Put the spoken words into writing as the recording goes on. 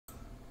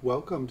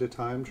Welcome to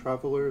Time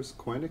Traveler's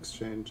Coin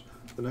Exchange.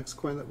 The next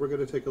coin that we're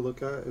going to take a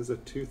look at is a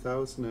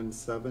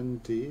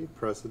 2007D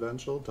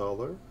presidential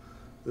dollar.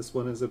 This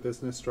one is a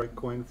business strike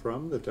coin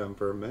from the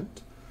Denver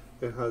Mint.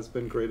 It has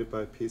been graded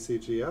by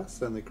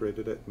PCGS and they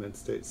graded it Mint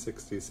State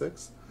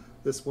 66.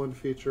 This one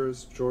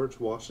features George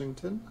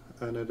Washington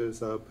and it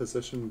is a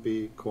position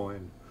B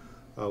coin.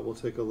 We'll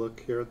take a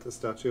look here at the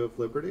Statue of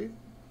Liberty,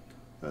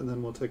 and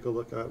then we'll take a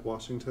look at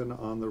Washington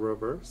on the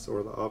reverse,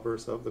 or the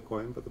obverse of the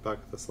coin, but the back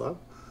of the slab.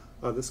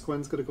 This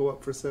coin's going to go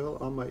up for sale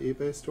on my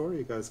eBay store.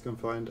 You guys can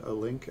find a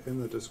link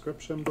in the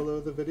description below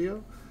the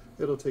video.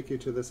 It'll take you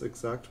to this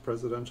exact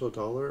presidential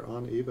dollar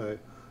on eBay.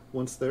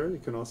 Once there, you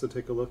can also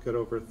take a look at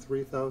over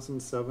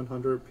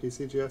 3,700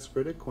 PCGS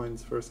graded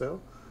coins for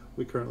sale.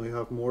 We currently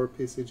have more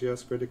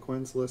PCGS graded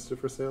coins listed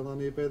for sale on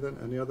eBay than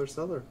any other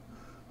seller.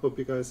 Hope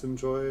you guys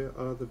enjoy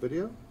the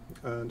video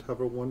and have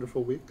a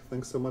wonderful week.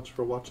 Thanks so much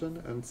for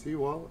watching, and see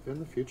you all in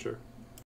the future.